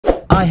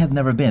I have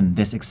never been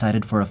this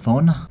excited for a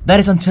phone. That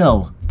is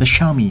until the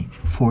Xiaomi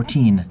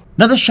 14.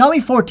 Now the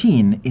Xiaomi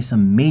 14 is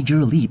a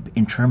major leap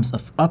in terms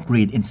of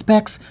upgrade in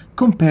specs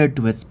compared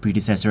to its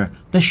predecessor,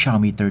 the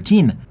Xiaomi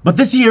 13. But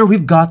this year,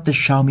 we've got the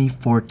Xiaomi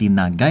 14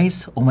 na,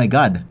 guys. Oh my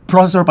god.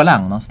 Processor pa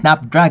lang, no?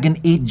 Snapdragon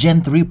 8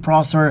 Gen 3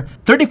 processor,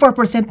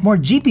 34% more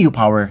GPU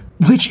power,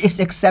 which is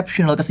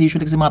exceptional kasi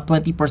usually kasi mga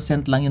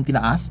 20% lang yung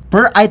tinaas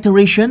per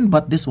iteration,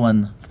 but this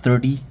one,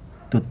 30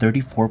 to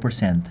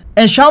 34%.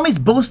 And Xiaomi's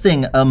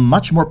boasting a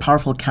much more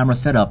powerful camera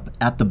setup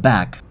at the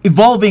back,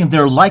 evolving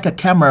their Leica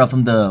camera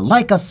from the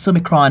Leica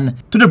Summicron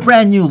to the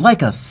brand new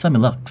Leica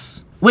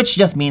Summilux, which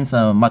just means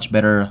a much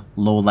better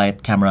low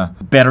light camera,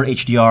 better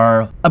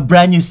HDR, a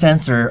brand new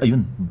sensor,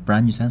 ayun,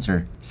 brand new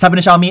sensor. Sabi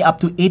ni Xiaomi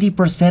up to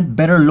 80%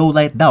 better low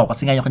light daw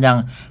kasi nga yung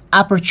kanyang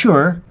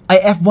aperture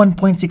ay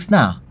f1.6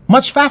 na.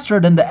 Much faster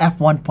than the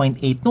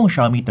f1.8 nung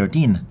Xiaomi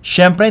 13.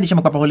 Syempre, hindi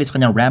siya magpapahuli sa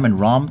kanyang RAM and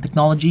ROM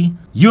technology.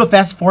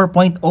 UFS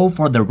 4.0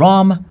 for the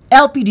ROM,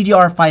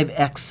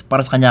 LPDDR5X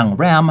para sa kanyang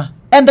RAM,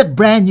 and that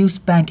brand new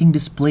spanking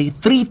display,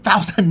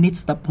 3,000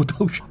 nits na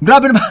puto.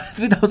 Grabe naman,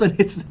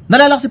 3,000 nits.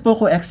 Nalala ko si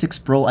Poco X6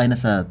 Pro ay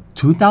nasa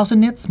 2,000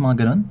 nits,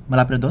 mga ganun.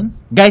 Malapit na doon.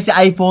 Guys, si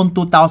iPhone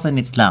 2,000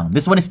 nits lang.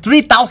 This one is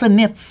 3,000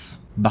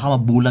 nits. Baka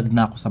mabulag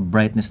na ako sa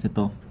brightness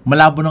nito.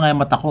 Malabo na nga yung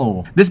mata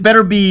ko. This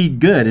better be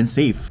good and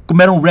safe. Kung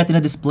merong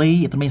retina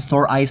display, ito may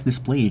sore eyes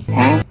display.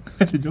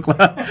 Joke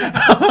lang.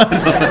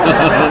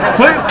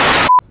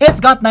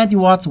 It's got 90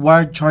 watts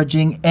wired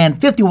charging and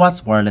 50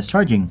 watts wireless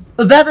charging.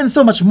 That and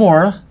so much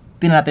more.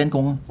 Tingnan natin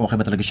kung okay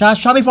ba talaga siya.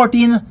 Xiaomi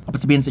 14.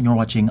 Kapag sabihin sa inyo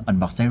watching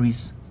Unbox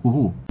Diaries.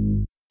 Woohoo!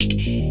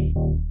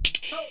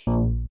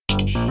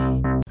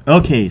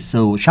 Okay,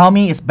 so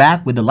Xiaomi is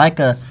back with the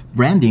Leica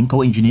branding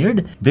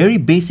co-engineered. Very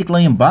basic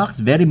lang yung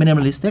box, very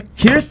minimalistic.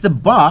 Here's the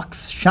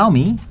box,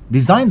 Xiaomi,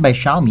 designed by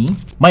Xiaomi.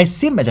 My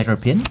SIM ejector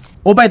pin.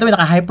 Oh, by the way,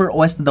 naka-Hyper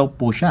OS na daw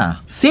po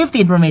siya.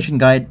 Safety information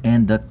guide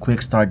and the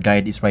quick start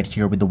guide is right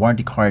here with the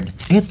warranty card.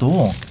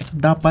 Ito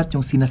dapat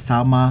yung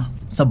sinasama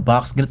sa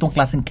box, ganitong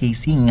klaseng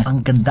casing.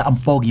 Ang ganda, ang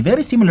pogi.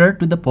 Very similar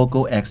to the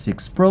Poco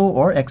X6 Pro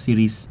or X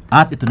series.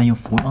 At ito na yung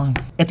phone. Oh,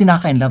 ito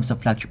naka-in-love sa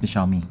flagship ni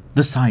Xiaomi.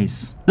 The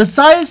size. The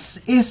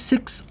size is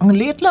 6. Ang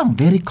liit lang.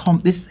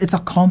 It's a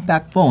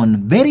compact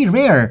phone. Very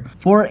rare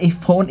for a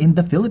phone in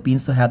the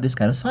Philippines to have this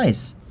kind of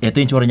size.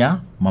 Ito yung tsura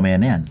niya. Mamaya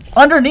na yan.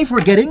 Underneath,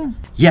 we're getting,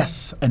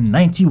 yes, a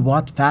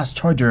 90-watt fast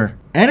charger.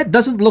 And it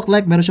doesn't look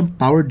like meron siyang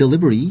power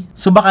delivery.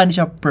 So baka hindi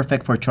siya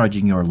perfect for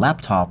charging your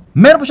laptop.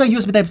 Meron po siyang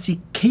USB Type-C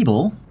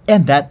cable.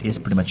 And that is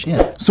pretty much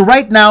it. So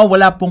right now,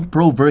 wala pong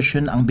Pro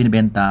version ang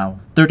binibenta.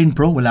 13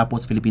 Pro, wala po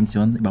sa Philippines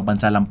yun. Ibang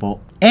bansa lang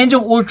po. And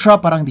yung Ultra,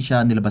 parang di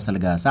siya nilabas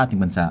talaga sa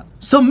ating bansa.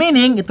 So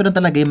meaning, ito na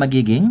talaga yung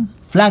magiging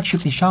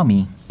flagship ni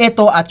Xiaomi.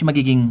 Ito at yung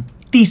magiging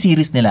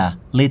T-series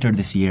nila later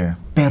this year.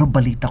 Pero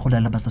balita ko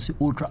lalabas na si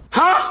Ultra.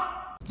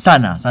 Huh?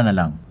 Sana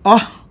lang.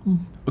 Oh,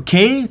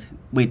 okay.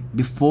 Wait,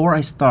 before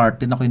I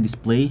start, din ako yung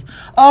display.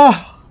 Oh,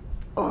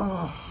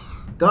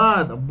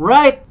 God,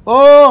 bright.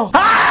 Oh!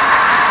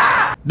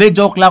 De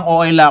joke lang,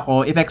 okay lang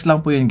ako. Effects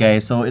lang po yun,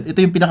 guys. So, ito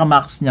yung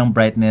pinaka-max niyang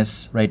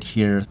brightness right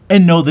here.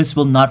 And no, this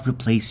will not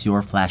replace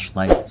your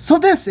flashlight. So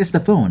this is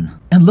the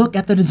phone. And look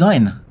at the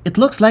design. It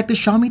looks like the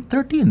Xiaomi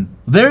 13.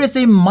 There is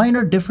a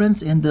minor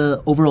difference in the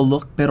overall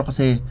look, pero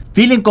kasi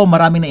feeling ko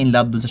marami na in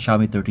love dun sa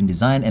Xiaomi 13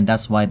 design, and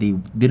that's why they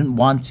didn't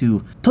want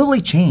to totally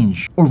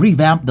change or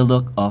revamp the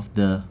look of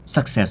the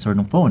successor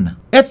ng phone.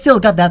 It still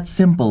got that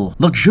simple,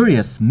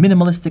 luxurious,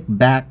 minimalistic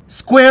back,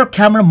 square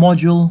camera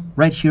module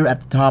right here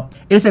at the top.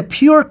 It is a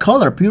pure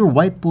color, pure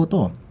white po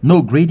to.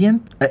 No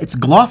gradient. It's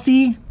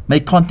glossy, may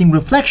konting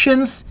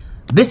reflections.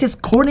 This is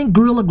Corning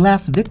Gorilla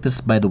Glass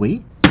Victus, by the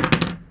way.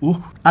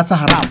 At sa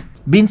harap,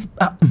 Vince,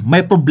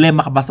 may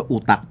problema ka ba sa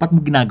utak? Ba't mo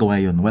ginagawa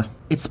yun? Well,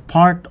 it's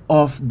part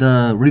of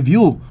the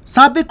review.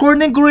 Sabi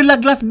Corning Gorilla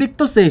Glass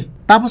Victus eh.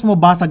 Tapos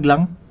mabasag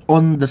lang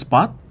on the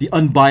spot. The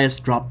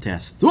unbiased drop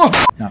test.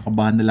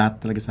 Nakakabahan na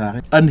lahat talaga sa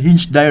akin.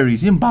 Unhinged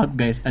Diaries. Yung bag,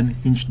 guys.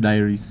 Unhinged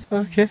Diaries.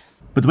 Okay.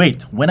 But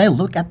wait, when I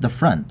look at the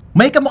front,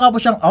 may kamukha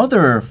po siyang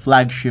other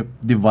flagship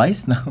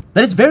device na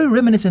that is very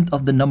reminiscent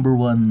of the #1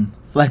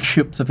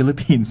 flagship sa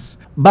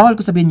Philippines. Bawal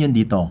ko sabihin yun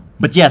dito.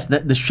 But yes,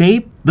 the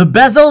shape, the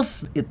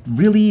bezels, it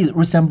really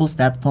resembles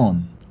that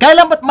phone.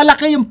 Kaya lang ba't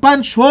malaki yung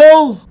punch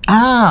hole?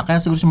 Kaya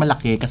siguro siya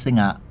malaki kasi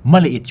nga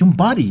maliit yung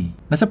body.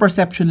 Nasa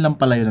perception lang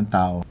pala yun ng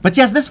tao. But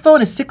yes, this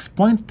phone is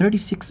 6.36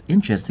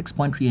 inches,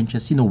 6.3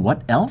 inches. You know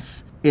what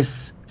else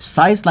is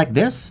sized like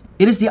this?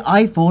 It is the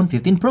iPhone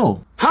 15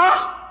 Pro.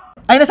 Huh?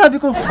 Ay,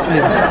 nasabi ko. Okay.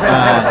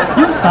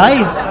 Yung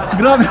size.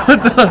 Grabe ko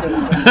to.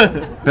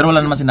 Pero wala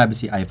naman sinabi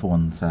si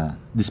iPhone sa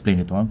display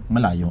nito.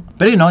 Malayo.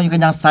 Pero you know, yung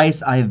kanyang size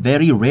ay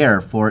very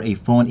rare for a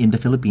phone in the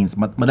Philippines.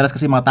 Madalas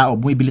kasi mga tao,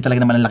 bumibili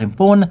talaga naman ng laking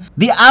phone.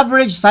 The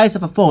average size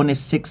of a phone is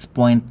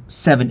 6.7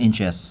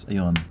 inches.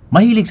 Ayun.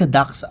 Mahilig sa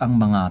DAX ang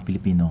mga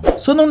Pilipino.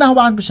 So nung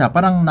nahawakan ko siya,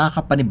 parang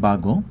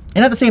nakakapanibago.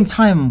 And at the same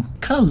time,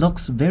 kind of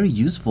looks very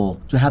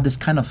useful to have this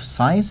kind of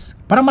size.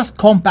 Parang mas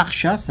compact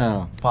siya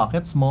sa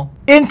pockets mo.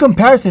 In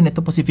comparison, ito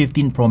po si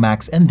 15 Pro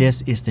Max and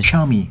this is the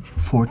Xiaomi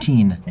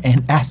 14.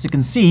 And as you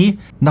can see,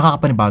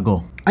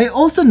 nakakapanibago. I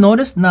also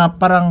noticed na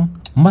parang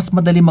mas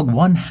madali mag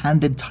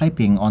one-handed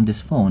typing on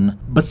this phone.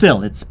 But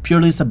still, it's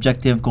purely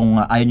subjective. Kung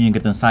ayaw nyo yung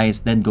ganitong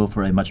size, then go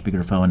for a much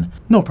bigger phone.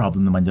 No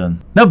problem naman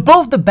dun. Now,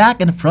 both the back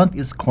and front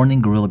is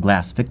Corning Gorilla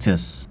Glass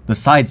Victus. The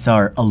sides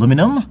are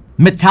aluminum,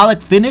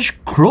 metallic finish,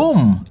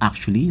 chrome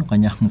actually, yung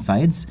kanyang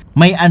sides.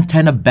 May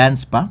antenna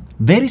bands pa.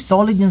 Very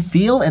solid yung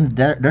feel, and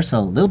there's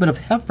a little bit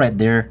of heft right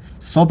there.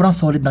 Sobrang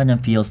solid na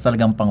kanyang feels.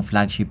 Talagang pang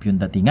flagship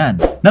yung datingan.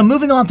 Now,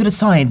 moving on to the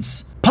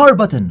sides. Power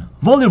button,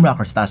 volume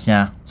rocker sa taas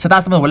niya. Sa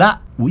taas naman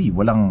wala. Uy,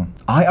 walang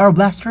IR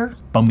blaster.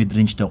 Pang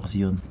mid-range daw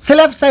kasi yun. Sa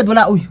left side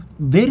wala. Uy,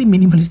 very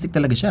minimalistic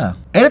talaga siya.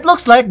 And it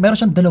looks like meron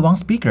siyang dalawang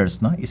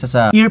speakers, no? Isa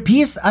sa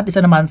earpiece at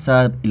isa naman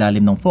sa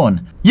ilalim ng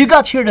phone. You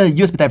got here the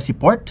USB Type-C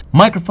port,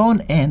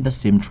 microphone, and the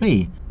SIM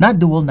tray. Not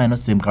dual nano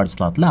SIM card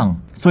slot lang.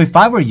 So if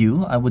I were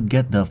you, I would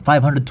get the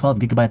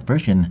 512GB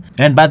version.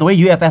 And by the way,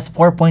 UFS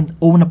 4.0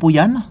 na po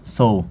yan.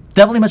 So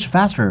definitely much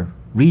faster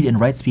read and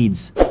write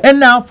speeds.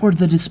 And now for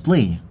the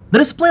display. The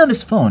display on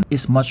this phone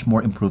is much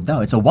more improved now.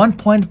 It's a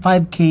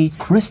 1.5K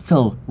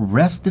crystal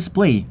rest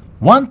display,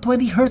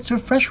 120Hz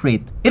refresh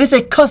rate. It is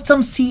a custom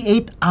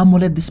C8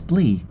 AMOLED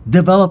display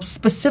developed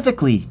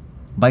specifically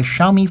by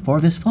Xiaomi for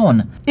this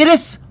phone. It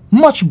is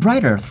much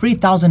brighter,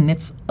 3000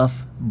 nits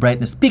of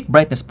brightness. Peak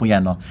brightness po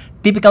yan, no?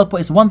 Typical po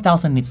is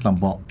 1000 nits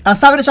lang po. Ang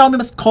sabi ng Xiaomi,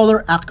 mas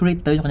color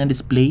accurate daw yung kanyang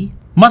display.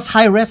 Mas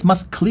high res,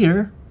 mas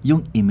clear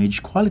yung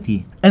image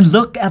quality. And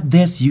look at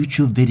this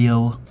YouTube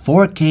video,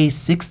 4K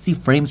 60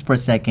 frames per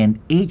second,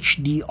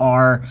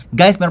 HDR.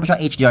 Guys, meron pa siyang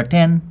HDR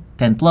 10,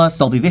 10 Plus,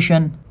 Dolby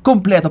Vision.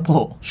 Kompleto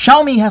po.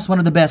 Xiaomi has one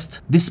of the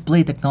best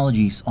display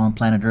technologies on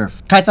planet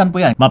Earth. Kahit saan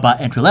po yan.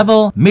 Mapa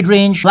entry-level,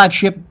 mid-range,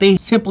 flagship, they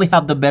simply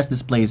have the best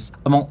displays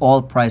among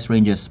all price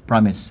ranges,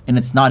 promise. And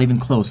it's not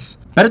even close.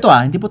 Pero ito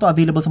hindi po ito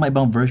available sa mga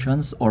ibang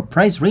versions or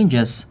price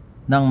ranges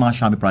ng mga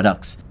Xiaomi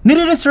products.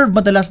 Nire-reserve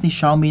madalas ni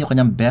Xiaomi yung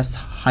kanyang best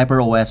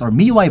HyperOS or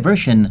MIUI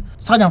version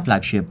sa kanyang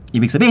flagship.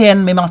 Ibig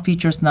sabihin, may mga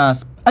features na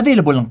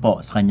available lang po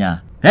sa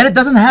kanya. And it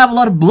doesn't have a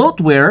lot of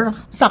bloatware.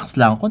 Saks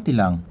lang, konti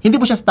lang. Hindi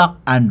po siya stock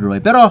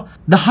Android. Pero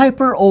the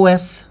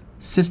HyperOS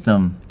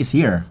system is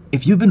here.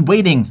 If you've been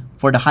waiting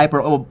for the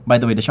by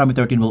the way, the Xiaomi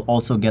 13 will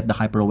also get the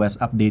HyperOS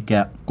update.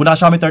 Kaya kung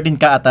naka Xiaomi 13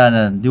 ka at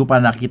di mo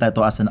pa nakikita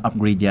ito as an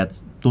upgrade yet,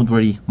 don't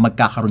worry,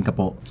 magkakaroon ka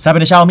po. Sabi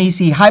ni Xiaomi,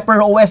 si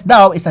HyperOS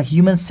daw is a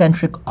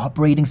human-centric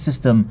operating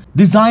system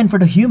designed for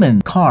the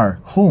human, car,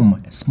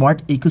 home,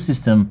 smart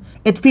ecosystem.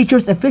 It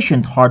features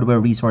efficient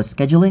hardware resource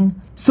scheduling,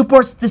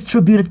 supports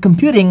distributed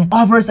computing,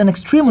 offers an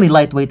extremely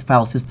lightweight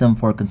file system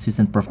for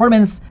consistent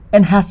performance,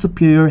 and has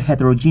superior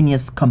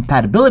heterogeneous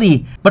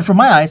compatibility. But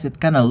from my eyes,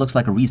 it kind of looks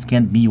like a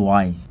reskinned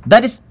MIUI.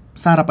 That is,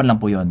 sa harapan lang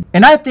po yun.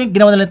 And I think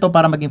ginawa nila ito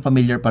para maging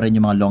familiar pa rin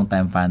yung mga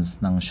long-time fans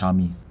ng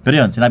Xiaomi. Pero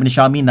yun, sinabi ni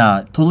Xiaomi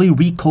na totally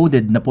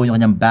recoded na po yung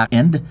kanyang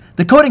back-end.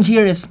 The coding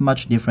here is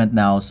much different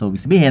now. So,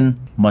 ibig sabihin,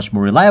 much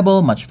more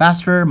reliable, much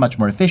faster, much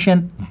more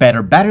efficient,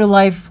 better battery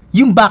life.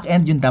 Yung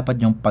back-end, yun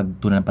dapat yung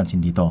pagtunan ng pansin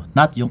dito,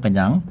 not yung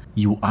kanyang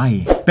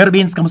UI. Pero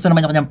Beans, kamusta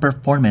naman yung kanyang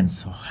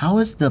performance? So,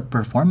 how is the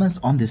performance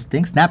on this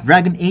thing?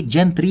 Snapdragon 8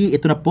 Gen 3,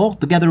 ito na po,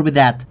 together with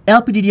that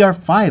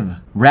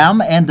LPDDR5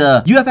 RAM and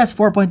the UFS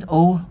 4.0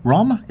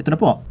 ROM, ito na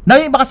po. Now,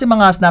 yung iba kasi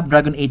mga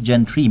Snapdragon 8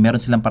 Gen 3, meron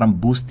silang parang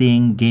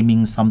boosting,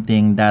 gaming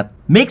something that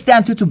makes the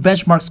Antutu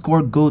benchmark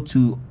score go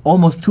to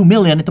almost 2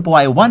 million. Ito po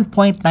ay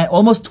 1.9,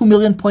 almost 2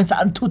 million points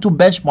sa Antutu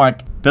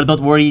benchmark. Pero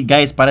don't worry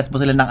guys, pares po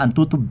sila ng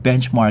Antutu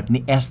benchmark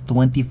ni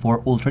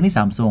S24 Ultra ni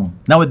Samsung.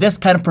 Now with this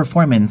kind of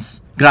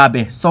performance,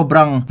 grabe,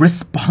 sobrang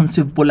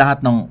responsive po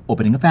lahat ng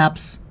opening of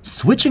apps.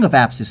 Switching of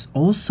apps is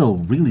also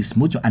really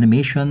smooth, yung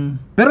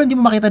animation. Pero hindi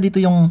mo makita dito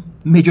yung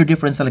major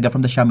difference talaga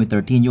from the Xiaomi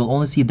 13. You'll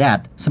only see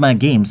that sa mga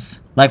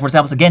games. Like for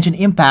example, sa Genshin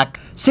Impact,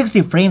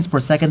 60 frames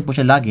per second po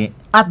siya lagi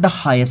at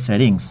the highest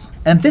settings.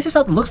 And this is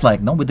how it looks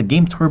like, no? With the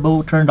game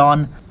turbo turned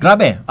on.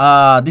 Grabe,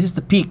 this is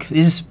the peak.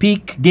 This is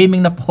peak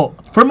gaming na po.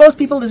 For most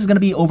people, this is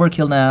gonna be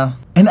overkill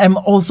na. And I'm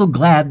also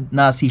glad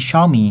na si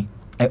Xiaomi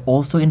ay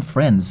also in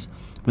friends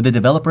with the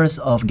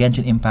developers of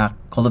Genshin Impact,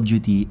 Call of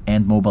Duty,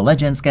 and Mobile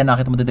Legends. Kaya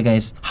nakita mo dito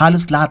guys,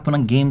 halos lahat po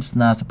ng games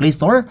na sa Play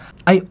Store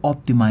ay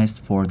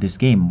optimized for this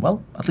game.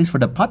 Well, at least for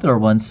the popular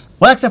ones.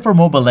 Well, except for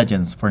Mobile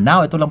Legends. For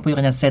now, ito lang po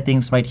yung kanyang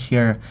settings right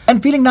here. And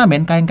feeling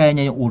namin, kayang-kaya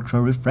niya yung ultra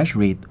refresh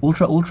rate.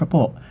 Ultra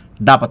po.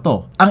 Dapat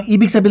to. Ang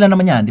ibig sabihin lang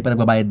naman yan, hindi pa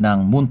nagbabayad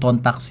ng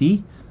Moonton tax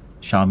si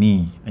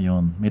Xiaomi.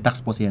 Ayun, may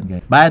tax po siyan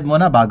guys. Bayad mo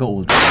na bago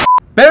ultra.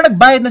 Pero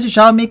nagbayad na si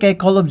Xiaomi kay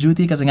Call of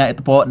Duty kasi nga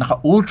ito po,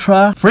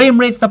 naka-ultra frame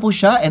rates na po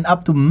siya and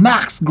up to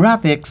max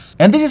graphics.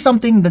 And this is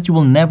something that you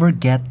will never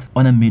get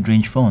on a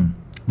mid-range phone.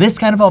 This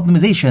kind of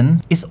optimization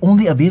is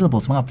only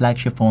available sa mga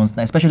flagship phones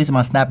na especially sa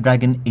mga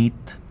Snapdragon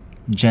 8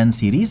 Gen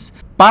series.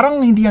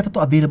 Parang hindi yata to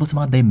available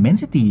sa mga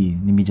Dimensity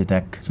ni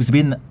MediaTek. So,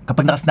 sabihin,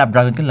 kapag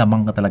naka-Snapdragon ka,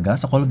 lamang ka talaga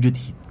sa Call of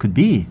Duty. Could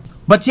be.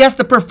 But yes,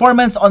 the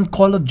performance on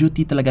Call of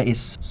Duty talaga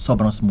is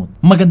sobrang smooth.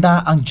 Maganda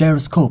ang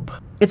gyroscope.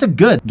 It's a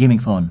good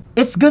gaming phone.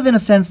 It's good in a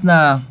sense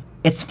na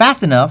it's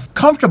fast enough,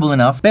 comfortable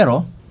enough,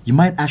 pero you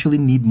might actually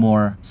need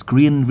more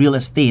screen real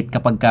estate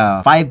kapag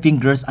ka 5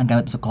 fingers ang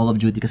gamit sa Call of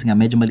Duty kasi nga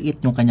medyo maliit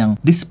yung kanyang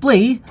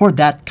display for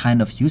that kind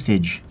of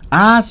usage.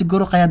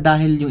 Siguro kaya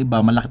dahil yung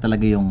iba malaki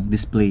talaga yung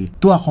display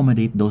to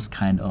accommodate those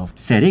kind of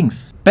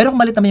settings. Pero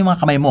kung maliit naman yung mga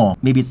kamay mo,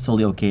 maybe it's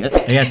totally okay.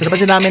 Ayan, so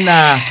napansin namin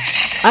na,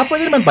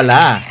 pwede naman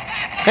pala.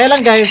 Kaya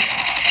lang guys,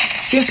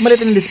 since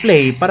maliit yung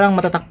display, parang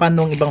matatakpan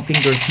ng ibang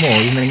fingers mo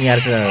yung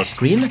nangyayari sa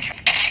screen.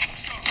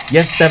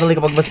 Yes, definitely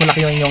kapag mas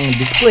malaki yung inyong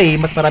display,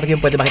 mas marami kayong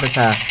pwede makita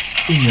sa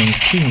inyong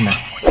screen.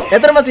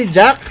 Ito naman si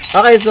Jack.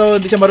 Okay, so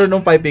hindi siya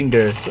marunong 5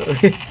 fingers.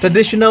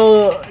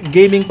 Traditional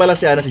gaming pala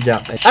si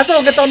Jack. So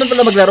ganito ako nun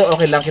pala maglaro.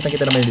 Okay lang,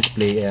 kitang-kita naman yung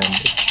display. And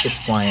it's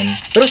fine.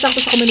 Pero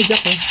sakto sa kamay ni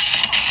Jack,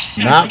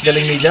 Max,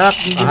 galing ni Jack.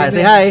 Okay,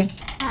 say hi.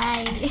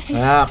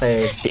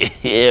 Okay.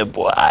 Yeah,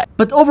 boy.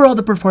 But overall,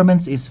 the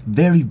performance is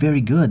very,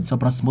 very good.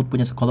 Sobrang smooth po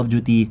niya sa Call of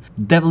Duty.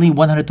 Definitely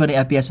 120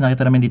 FPS yung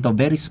nakita namin dito.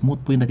 Very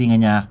smooth po yung datingan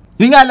niya.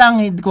 Yun nga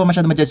lang, hindi ko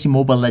masyado ma-judge si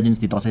Mobile Legends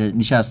dito kasi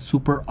hindi siya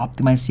super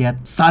optimized yet.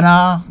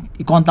 Sana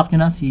i-contact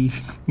nyo na si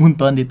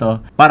Munton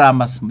dito para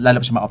mas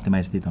lalo pa siya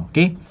ma-optimize dito.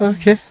 Okay?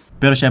 Okay.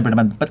 Pero syempre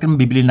naman, ba't ka naman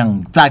bibili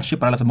ng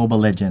flagship para sa Mobile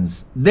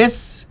Legends?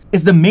 This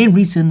is the main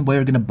reason why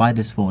you're gonna buy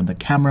this phone, the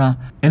camera.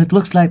 And it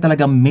looks like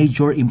talaga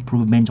major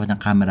improvement sa kanyang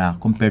camera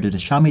compared to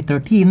the Xiaomi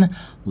 13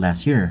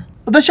 last year.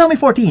 The Xiaomi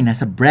 14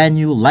 has a brand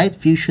new Light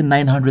Fusion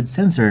 900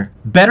 sensor,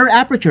 better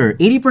aperture,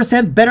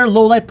 80% better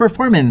low light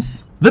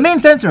performance. The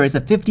main sensor is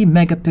a 50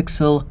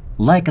 megapixel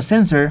Leica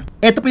sensor.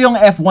 Ito po yung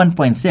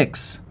f1.6.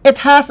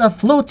 It has a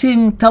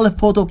floating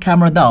telephoto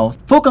camera now,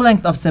 focal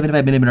length of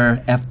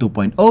 75mm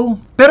f2.0,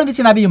 pero hindi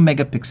sinabi yung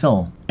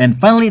megapixel. And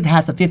finally, it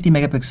has a 50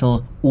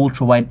 megapixel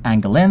ultra-wide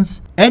angle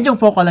lens, and yung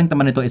focal length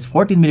naman nito is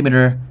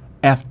 14mm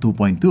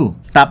f2.2.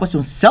 Tapos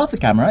yung selfie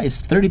camera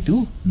is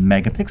 32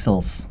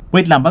 megapixels.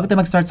 Wait lang, bago tayo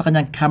mag-start sa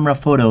kanyang camera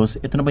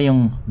photos, ito na ba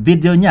yung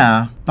video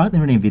niya? Bakit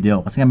nyo na yung video?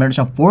 Kasi nga meron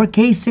siyang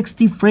 4K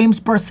 60 frames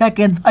per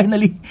second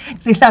finally.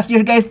 Kasi last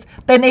year guys,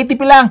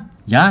 1080p lang.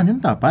 Yan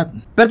dapat.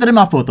 Pero ito na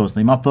yung mga photos.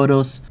 Yung mga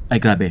photos, ay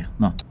grabe,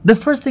 no? The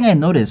first thing I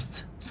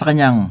noticed sa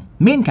kanyang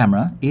main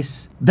camera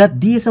is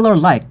that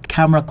DSLR-like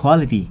camera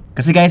quality.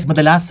 Kasi guys,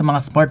 madalas sa mga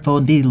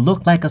smartphone, they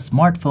look like a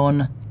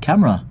smartphone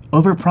camera.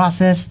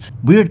 Overprocessed,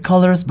 weird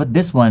colors, but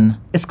this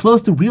one is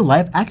close to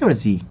real-life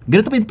accuracy.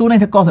 Ganito pa yung tunay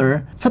na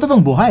color sa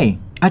totoong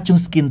buhay. At yung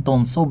skin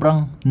tone,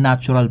 sobrang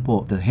natural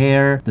po. The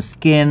hair, the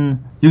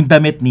skin, yung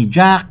damit ni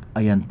Jack,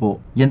 ayan po.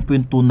 Yan po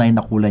yung tunay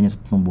na kulay niya sa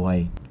totoong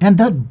buhay. And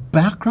that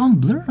background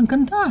blur, ang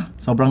ganda.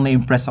 Sobrang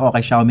na-impress ako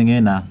kay Xiaomi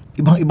ngayon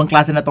Ibang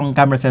klase na tong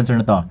camera sensor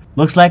na to.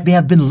 Looks like they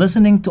have been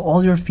listening to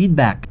all your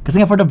feedback.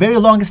 Kasi nga for the very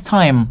longest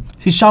time,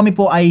 si Xiaomi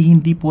po ay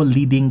hindi po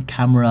leading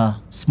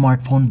camera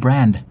smartphone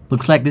brand.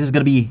 Looks like this is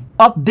gonna be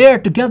up there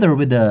together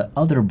with the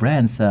other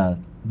brands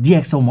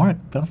DxO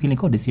Mark. Pero feeling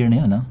ko this year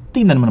na yun,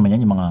 Tingnan mo naman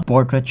yan, yung mga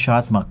portrait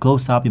shots, mga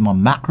close-up, yung mga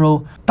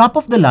macro,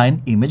 top-of-the-line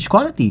image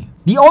quality.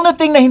 The only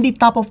thing na hindi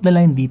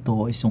top-of-the-line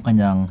dito is yung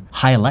kanyang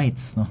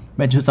highlights,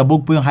 Medyo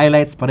sabog po yung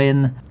highlights pa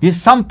rin. Is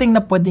something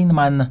na pwedeng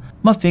naman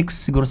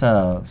ma-fix siguro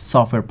sa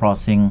software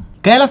processing.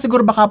 Kaya lang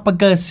siguro baka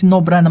pagka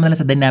sinobra naman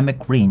nila sa dynamic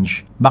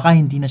range, baka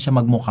hindi na siya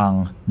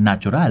magmukhang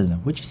natural,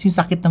 which is yung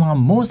sakit ng mga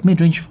most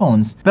mid-range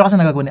phones. Pero kasi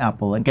nagagawa ni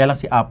Apple, and kaya lang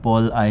si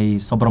Apple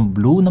ay sobrang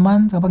blue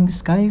naman kapag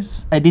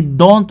disguise. They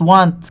don't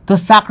want to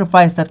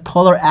sacrifice that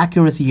color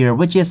accuracy here,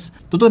 which is,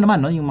 totoo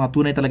naman, yung mga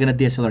tunay talaga na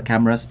DSLR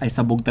cameras ay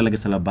sabog talaga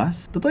sa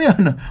labas. Totoo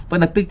yun, Pag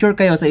nag-picture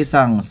kayo sa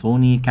isang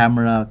Sony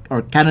camera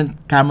or Canon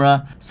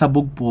camera,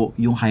 sabog po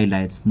yung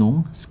highlights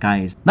nung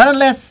skies. Not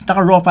unless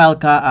naka-raw file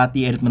ka at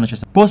i-edit mo na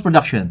siya sa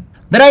post-production.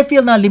 That I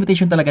feel na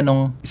limitation talaga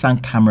nung isang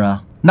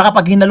camera na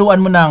kapag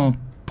hinaluan mo ng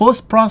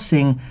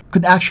post-processing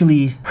could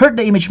actually hurt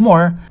the image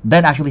more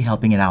than actually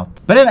helping it out.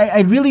 But then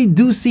I really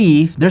do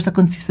see there's a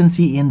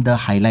consistency in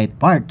the highlight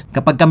part.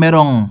 Kapag ka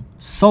merong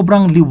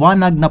sobrang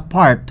liwanag na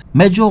part,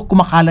 medyo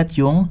kumakalat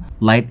yung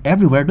light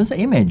everywhere dun sa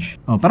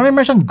image. Parang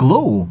may siyang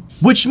glow.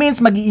 Which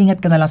means mag-iingat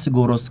ka na lang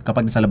siguro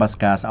kapag nasa labas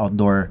ka sa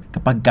outdoor,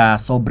 kapag ka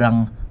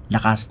sobrang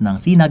lakas ng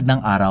sinag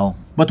ng araw.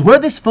 But where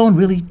this phone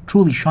really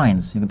truly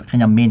shines, yung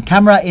kanyang main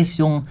camera is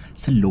yung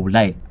sa low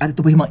light. At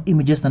ito po yung mga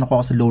images na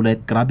nakuha ko sa low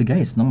light. Grabe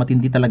guys,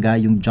 matindi talaga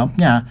yung jump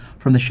niya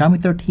from the Xiaomi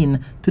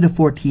 13 to the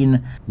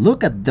 14.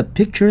 Look at the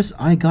pictures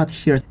I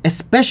got here,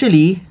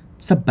 especially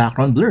sa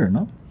background blur,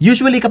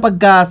 Usually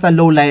kapag sa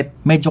low light,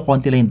 medyo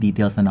konti lang yung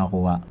details na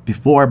nakuha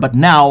before, but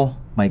now,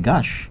 my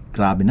gosh,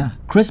 grabe na.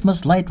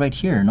 Christmas light right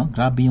here,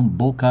 Grabe yung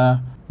bokeh.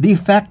 The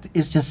effect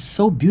is just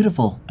so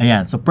beautiful.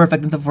 Ayan, so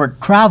perfect nito for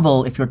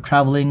travel. If you're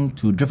traveling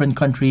to different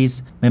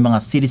countries, may mga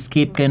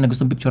cityscape kayo na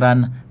gustong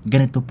picturean,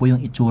 ganito po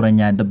yung itsura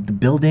niya. The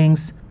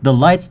buildings, the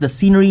lights, the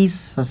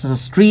sceneries, sa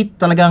street,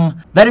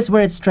 talagang, that is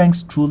where its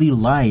strengths truly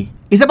lie.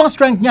 Isa pang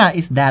strength niya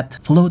is that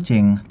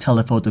floating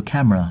telephoto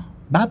camera.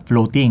 Bakit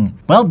floating?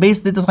 Well,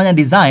 based dito sa kanyang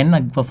design,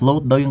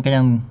 nagpa-float daw yung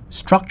kanyang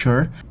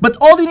structure. But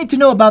all you need to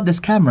know about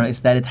this camera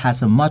is that it has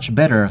a much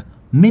better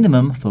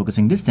minimum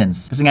focusing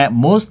distance. Kasi nga,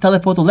 most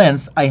telephoto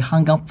lens ay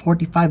hanggang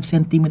 45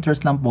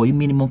 centimeters lang po yung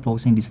minimum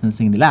focusing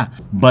distancing nila.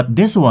 But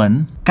this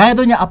one, kaya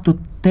daw niya up to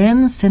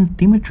 10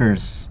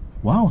 centimeters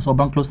Wow,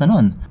 sobrang close na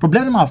nun.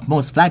 Problema ng mga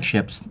most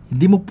flagships,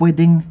 hindi mo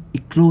pwedeng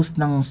i-close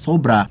ng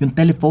sobra yung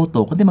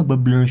telephoto kundi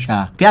magbablur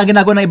siya. Kaya ang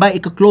ginagawa ng iba,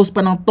 i-close pa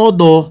ng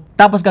todo,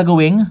 tapos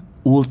gagawing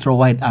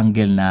ultra-wide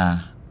angle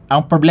na.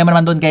 Ang problema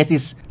naman doon guys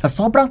is, sa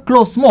sobrang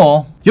close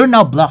mo, you're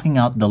now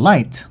blocking out the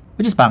light.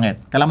 Which is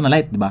pangit. Kailangan mo na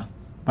light, di ba?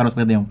 Para mas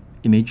maganda yung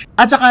image.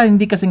 At saka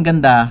hindi kasing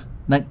ganda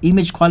ng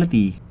image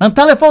quality ng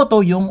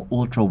telephoto yung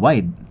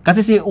ultra-wide.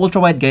 Kasi si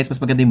ultra-wide guys,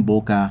 mas maganda yung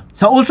bokeh.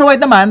 Sa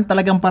ultra-wide naman,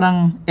 talagang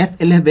parang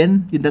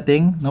F11 yung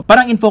dating. No?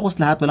 Parang in focus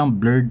lahat, walang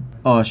blurred.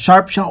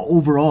 Sharp siya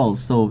overall.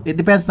 So, it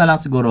depends na lang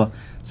siguro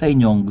sa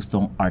inyong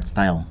gustong art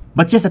style.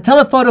 But yes, the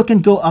telephoto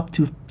can go up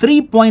to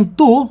 3.2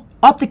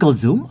 optical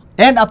zoom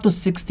and up to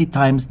 60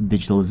 times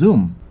digital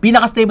zoom.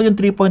 Pinaka-stable yung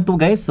 3.2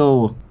 guys.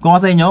 So, kung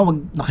sa inyo,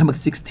 wag na kayo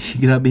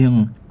mag-60. Grabe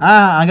yung,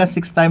 hanggang 6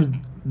 times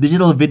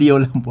digital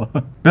video lang po.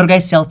 Pero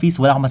guys, selfies,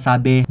 wala akong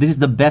masabi. This is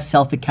the best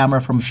selfie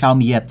camera from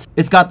Xiaomi yet.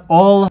 It's got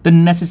all the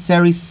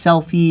necessary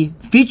selfie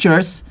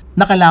features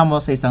na kailangan mo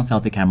sa isang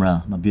selfie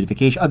camera.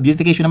 Beautification.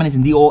 Beautification naman is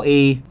hindi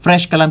OA.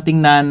 Fresh ka lang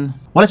tingnan.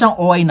 Wala siyang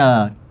OA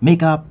na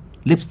makeup,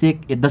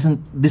 lipstick. It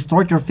doesn't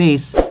distort your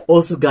face.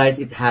 Also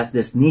guys, it has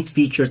this neat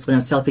features sa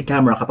selfie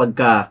camera kapag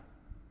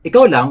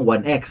ikaw lang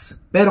 1x.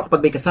 Pero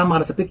kapag may kasama ka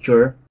na sa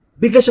picture,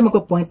 bigla siya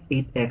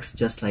magpa-0.8x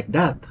just like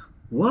that.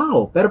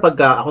 Wow! Pero pag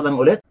ako lang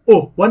ulit,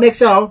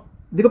 1x siya, oh.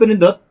 Hindi ko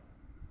pinindot.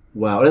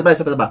 Wow, ulit ba?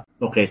 Isa pa ba?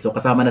 Okay, so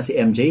kasama na si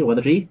MJ, 1,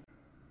 2, 3.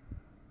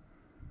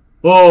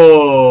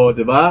 Oh,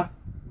 di ba?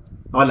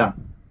 Ako lang.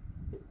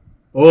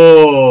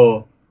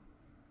 Oh.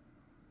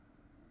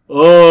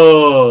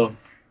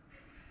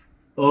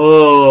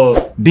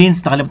 Beans,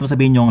 nakalimutan mo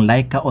sabihin yung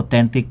Leica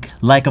Authentic,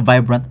 Leica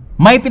Vibrant.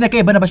 May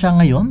pinakaiba na ba siya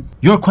ngayon?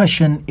 Your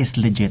question is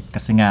legit.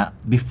 Kasi nga,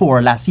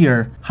 before, last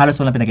year, halos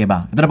walang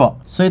pinakaiba. Ito na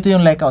po. So, ito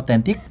yung Leica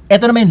Authentic.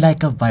 Ito naman yung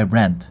Leica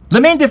Vibrant. The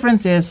main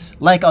difference is,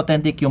 Leica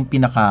Authentic yung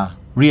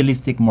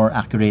pinaka-realistic, more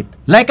accurate.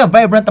 Leica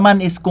Vibrant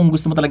naman is kung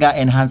gusto mo talaga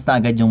enhance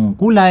na agad yung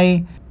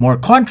kulay, more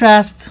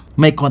contrast,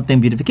 may content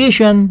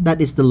beautification,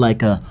 that is the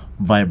Leica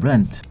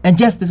Vibrant. And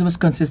yes, this was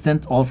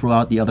consistent all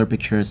throughout the other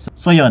pictures.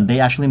 So yun, they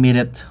actually made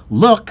it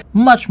look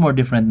much more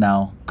different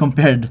now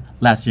compared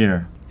last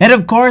year. And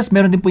of course,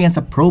 meron din po yan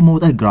sa Pro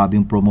Mode. Ay, grabe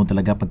yung Pro Mode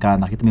talaga.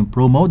 Pagka nakita mo yung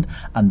Pro Mode,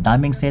 ang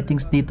daming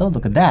settings dito.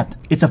 Look at that.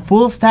 It's a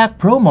full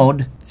stack Pro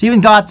Mode. It's even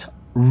got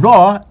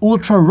RAW,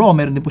 Ultra RAW.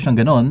 Meron din po siyang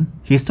ganun.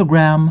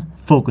 Histogram,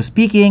 focus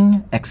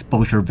peaking,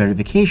 exposure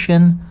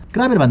verification.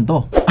 Grabe naman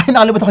to. Ay,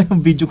 nakalimutan ko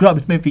yung video.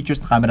 Grabe naman yung features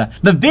na camera.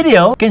 The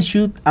video can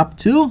shoot up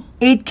to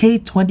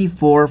 8K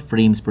 24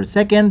 frames per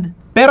second.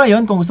 Pero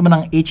yun, kung gusto mo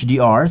ng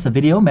HDR sa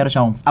video, meron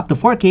siyang up to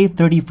 4K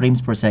 30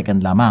 frames per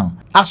second lamang.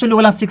 Actually,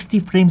 walang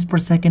 60 frames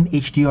per second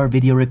HDR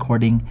video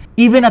recording.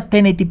 Even at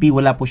 1080p,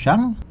 wala po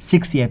siyang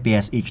 60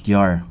 FPS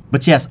HDR.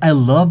 But yes, I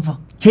love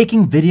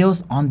taking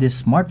videos on this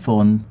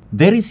smartphone.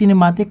 Very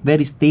cinematic,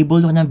 very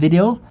stable yung kanyang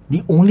video.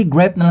 The only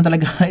gripe na lang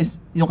talaga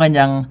is yung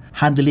kanyang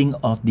handling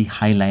of the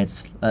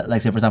highlights. Like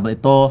say for example,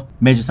 ito,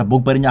 medyo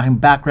sabog pa rin yung aking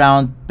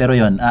background. Pero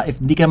yun,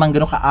 if hindi ka naman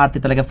ganun ka-arte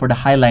talaga for the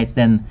highlights,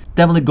 then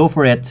definitely go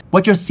for it.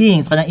 What you're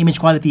seeing sa kanyang image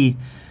quality,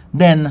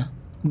 then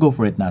go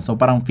for it na. So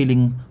parang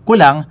feeling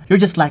kulang, you're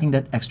just lacking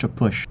that extra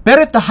push.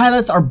 Pero if the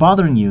highlights are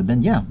bothering you,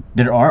 then yeah,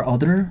 there are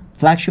other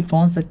flagship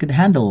phones that could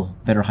handle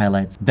better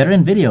highlights, better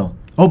in video.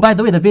 Oh, by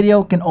the way, the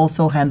video can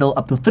also handle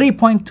up to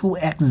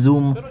 3.2x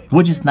zoom,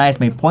 which is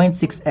nice. May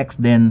 0.6x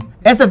din.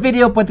 And sa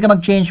video, pwede ka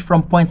mag-change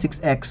from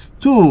 0.6x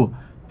to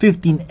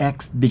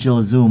 15x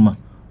digital zoom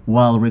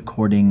while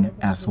recording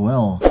as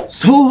well.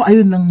 So,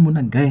 ayun lang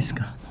muna guys.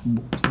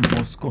 Bukas ng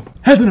boss ko.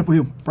 Heto na po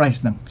yung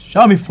price ng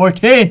Xiaomi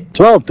 14.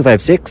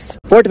 12,256,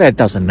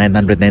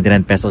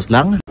 45,999 pesos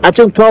lang.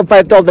 At yung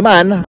 12,512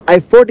 naman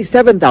ay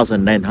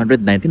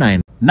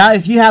 47,999. Now,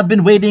 if you have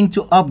been waiting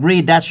to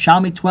upgrade that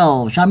Xiaomi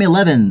 12, Xiaomi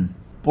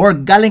 11, or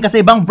galing ka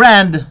sa ibang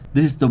brand,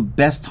 this is the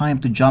best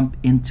time to jump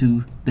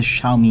into the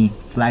Xiaomi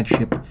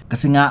flagship.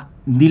 Kasi nga,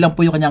 hindi lang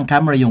po yung kanyang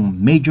camera yung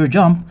major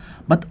jump,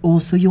 but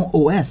also yung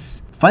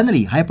OS.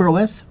 Finally,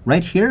 HyperOS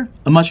right here.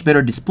 A much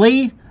better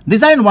display.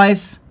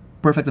 Design-wise,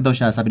 perfect na daw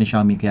siya, sabi ni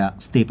Xiaomi, kaya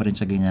stay pa rin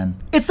siya ganyan.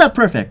 It's not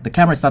perfect. The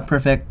camera is not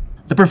perfect.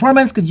 The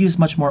performance could use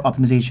much more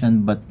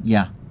optimization, but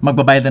yeah,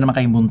 magbabayad na naman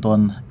kayong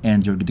bunton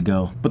and you're good to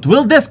go. But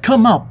will this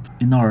come up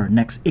in our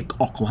next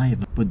Ik-Ok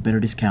Live with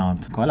better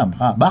discount? Ko alam,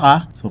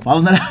 baka. So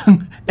follow na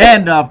lang.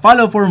 And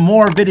follow for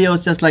more videos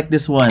just like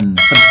this one.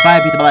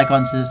 Subscribe, hit the bell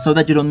icon so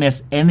that you don't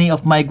miss any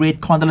of my great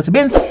content. Let's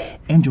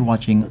and you're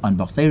watching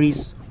Unbox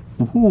Diaries.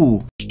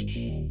 Woohoo!